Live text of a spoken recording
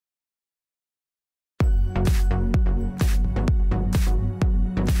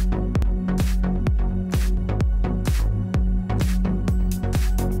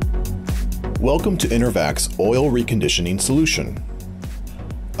Welcome to Enervac's oil reconditioning solution.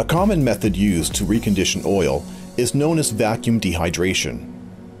 A common method used to recondition oil is known as vacuum dehydration.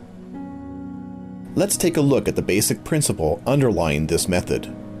 Let's take a look at the basic principle underlying this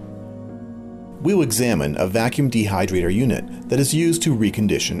method. We'll examine a vacuum dehydrator unit that is used to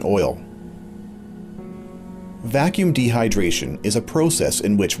recondition oil. Vacuum dehydration is a process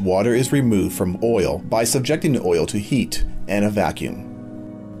in which water is removed from oil by subjecting the oil to heat and a vacuum.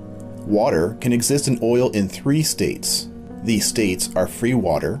 Water can exist in oil in three states. These states are free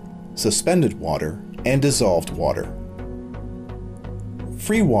water, suspended water, and dissolved water.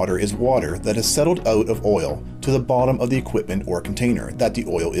 Free water is water that has settled out of oil to the bottom of the equipment or container that the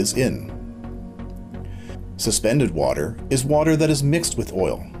oil is in. Suspended water is water that is mixed with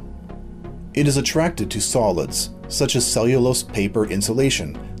oil. It is attracted to solids, such as cellulose paper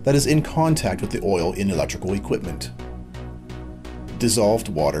insulation, that is in contact with the oil in electrical equipment. Dissolved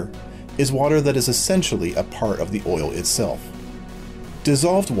water is water that is essentially a part of the oil itself.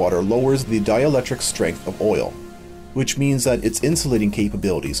 Dissolved water lowers the dielectric strength of oil, which means that its insulating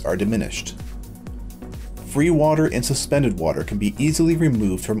capabilities are diminished. Free water and suspended water can be easily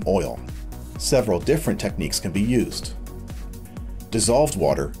removed from oil. Several different techniques can be used. Dissolved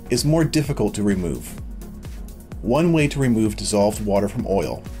water is more difficult to remove. One way to remove dissolved water from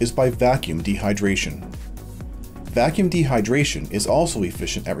oil is by vacuum dehydration. Vacuum dehydration is also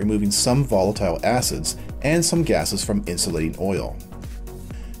efficient at removing some volatile acids and some gases from insulating oil.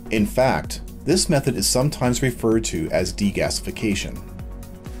 In fact, this method is sometimes referred to as degasification.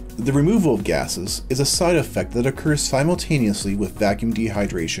 The removal of gases is a side effect that occurs simultaneously with vacuum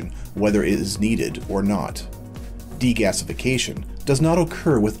dehydration, whether it is needed or not. Degasification does not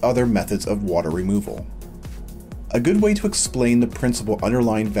occur with other methods of water removal. A good way to explain the principle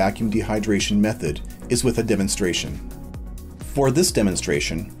underlying vacuum dehydration method is with a demonstration. For this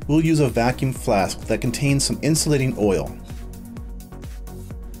demonstration, we'll use a vacuum flask that contains some insulating oil,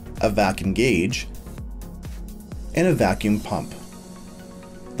 a vacuum gauge, and a vacuum pump.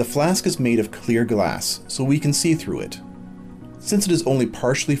 The flask is made of clear glass, so we can see through it. Since it is only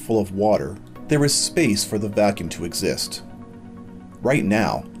partially full of water, there is space for the vacuum to exist. Right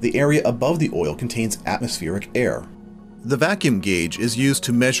now, the area above the oil contains atmospheric air. The vacuum gauge is used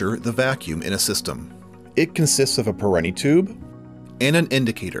to measure the vacuum in a system. It consists of a Pirani tube and an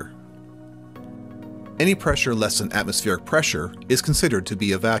indicator. Any pressure less than atmospheric pressure is considered to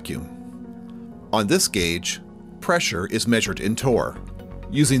be a vacuum. On this gauge, pressure is measured in torr.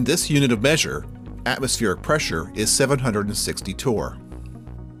 Using this unit of measure, atmospheric pressure is 760 torr.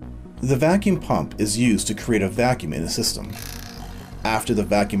 The vacuum pump is used to create a vacuum in a system. After the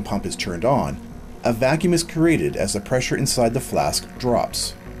vacuum pump is turned on, a vacuum is created as the pressure inside the flask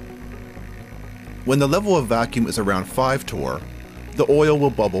drops. When the level of vacuum is around 5 torr, the oil will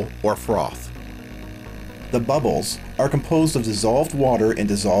bubble or froth. The bubbles are composed of dissolved water and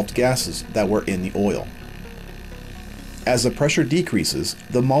dissolved gases that were in the oil. As the pressure decreases,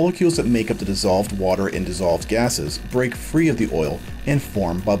 the molecules that make up the dissolved water and dissolved gases break free of the oil and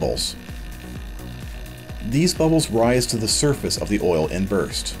form bubbles. These bubbles rise to the surface of the oil and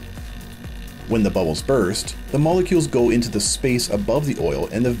burst. When the bubbles burst, the molecules go into the space above the oil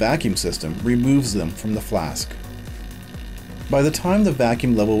and the vacuum system removes them from the flask. By the time the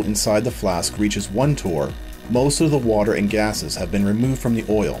vacuum level inside the flask reaches 1 torr, most of the water and gases have been removed from the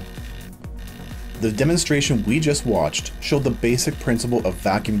oil. The demonstration we just watched showed the basic principle of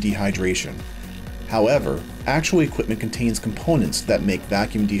vacuum dehydration. However, actual equipment contains components that make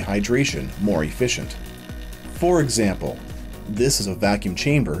vacuum dehydration more efficient. For example, this is a vacuum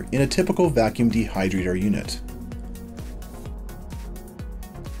chamber in a typical vacuum dehydrator unit.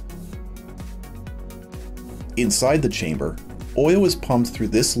 Inside the chamber, oil is pumped through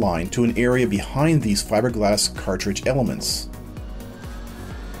this line to an area behind these fiberglass cartridge elements.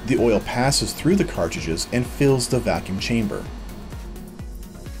 The oil passes through the cartridges and fills the vacuum chamber.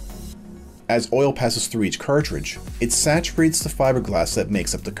 As oil passes through each cartridge, it saturates the fiberglass that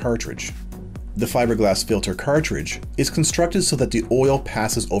makes up the cartridge. The fiberglass filter cartridge is constructed so that the oil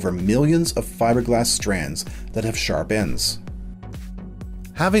passes over millions of fiberglass strands that have sharp ends.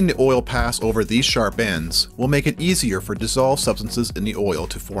 Having the oil pass over these sharp ends will make it easier for dissolved substances in the oil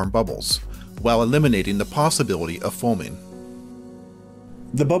to form bubbles, while eliminating the possibility of foaming.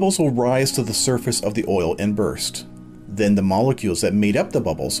 The bubbles will rise to the surface of the oil and burst. Then the molecules that made up the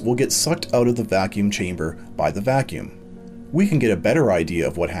bubbles will get sucked out of the vacuum chamber by the vacuum. We can get a better idea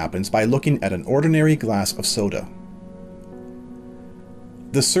of what happens by looking at an ordinary glass of soda.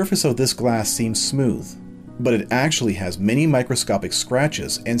 The surface of this glass seems smooth, but it actually has many microscopic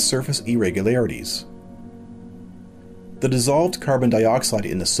scratches and surface irregularities. The dissolved carbon dioxide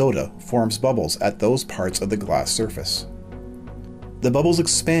in the soda forms bubbles at those parts of the glass surface. The bubbles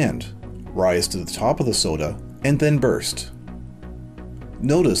expand, rise to the top of the soda, and then burst.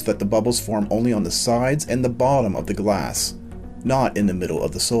 Notice that the bubbles form only on the sides and the bottom of the glass, not in the middle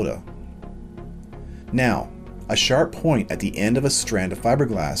of the soda. Now, a sharp point at the end of a strand of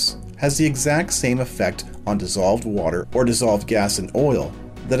fiberglass has the exact same effect on dissolved water or dissolved gas and oil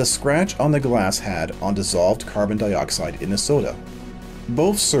that a scratch on the glass had on dissolved carbon dioxide in the soda.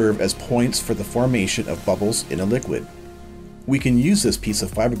 Both serve as points for the formation of bubbles in a liquid. We can use this piece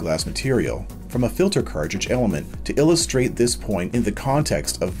of fiberglass material from a filter cartridge element to illustrate this point in the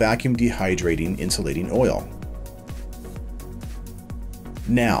context of vacuum dehydrating insulating oil.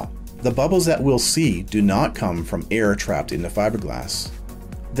 Now, the bubbles that we'll see do not come from air trapped in the fiberglass.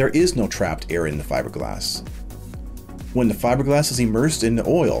 There is no trapped air in the fiberglass. When the fiberglass is immersed in the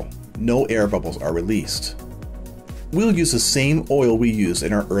oil, no air bubbles are released. We'll use the same oil we used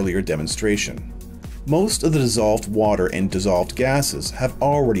in our earlier demonstration. Most of the dissolved water and dissolved gases have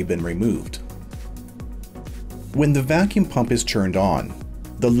already been removed. When the vacuum pump is turned on,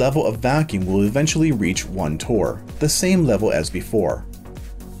 the level of vacuum will eventually reach 1 torr, the same level as before.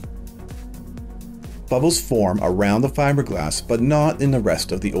 Bubbles form around the fiberglass but not in the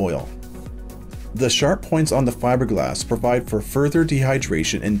rest of the oil. The sharp points on the fiberglass provide for further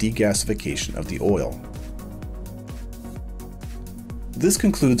dehydration and degasification of the oil. This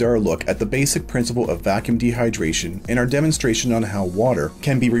concludes our look at the basic principle of vacuum dehydration and our demonstration on how water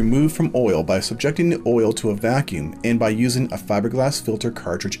can be removed from oil by subjecting the oil to a vacuum and by using a fiberglass filter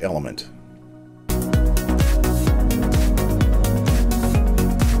cartridge element.